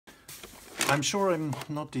I'm sure I'm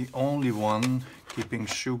not the only one keeping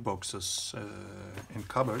shoeboxes in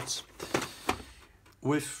cupboards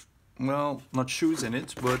with, well, not shoes in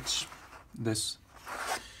it, but this.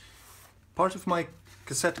 Part of my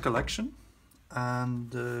cassette collection,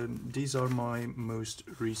 and these are my most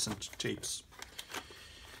recent tapes.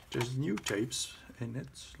 There's new tapes in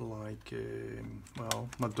it, like, well,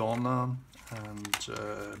 Madonna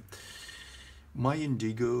and My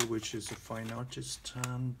Indigo, which is a fine artist,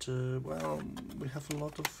 and well, we have a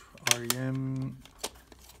lot of R.E.M.,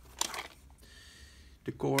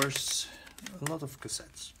 The Course, a lot of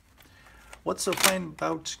cassettes. What's so fine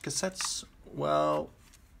about cassettes? Well,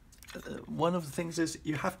 one of the things is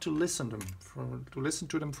you have to listen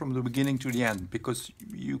to them from the beginning to the end, because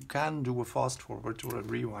you can do a fast forward or a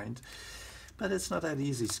rewind, but it's not that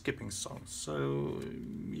easy skipping songs. So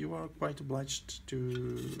you are quite obliged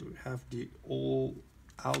to have the whole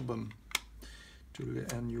album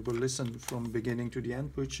and you will listen from beginning to the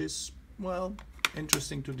end, which is, well,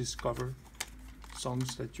 interesting to discover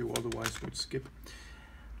songs that you otherwise would skip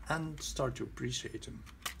and start to appreciate them.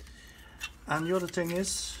 And the other thing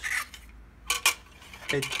is,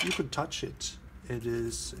 you could touch it. It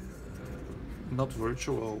is not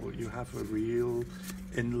virtual. You have a real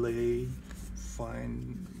inlay,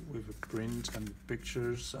 fine, with a print and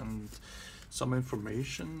pictures and some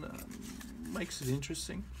information. Makes it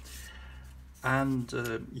interesting. And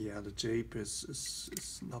yeah, the tape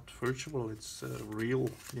is not virtual, it's real.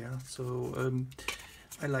 Yeah, so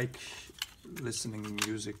I like listening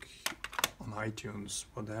music on iTunes,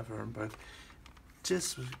 whatever, but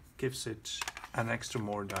this gives it an extra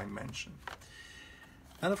more dimension.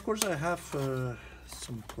 And of course I have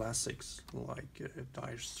some classics like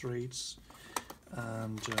Dire Straits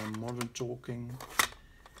and Modern Talking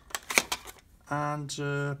and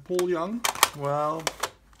Paul Young, well,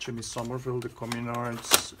 Jimmy Somerville, the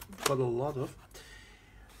Communards, got a lot of,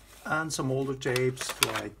 and some older tapes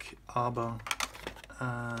like ABBA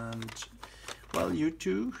and, well,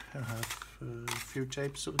 U2. I have a few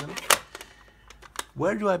tapes of them.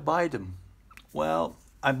 Where do I buy them? Well,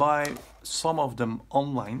 I buy some of them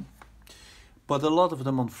online, but a lot of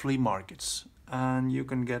them on flea markets, and you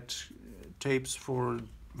can get tapes for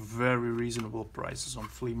very reasonable prices on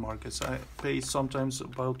flea markets. I pay sometimes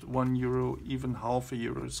about €1, even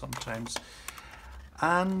 €0.50 sometimes.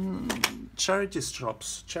 And charity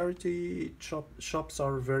shops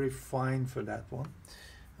are very fine for that one.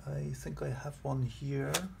 I think I have one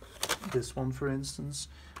here, this one for instance.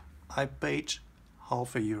 I paid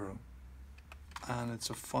 €0.50. And it's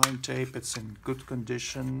a fine tape, it's in good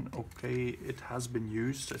condition. Okay, it has been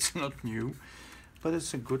used, it's not new, but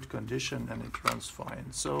it's in good condition and it runs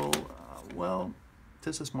fine. So, well,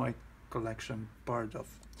 this is my collection part of.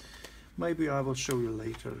 Maybe I will show you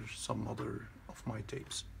later some other of my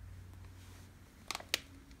tapes.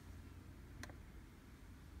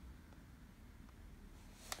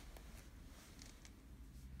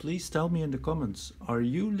 Please tell me in the comments, are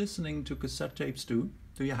you listening to cassette tapes too?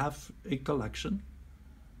 Do you have a collection?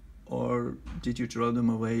 Or did you throw them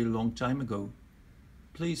away a long time ago?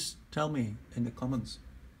 Please tell me in the comments.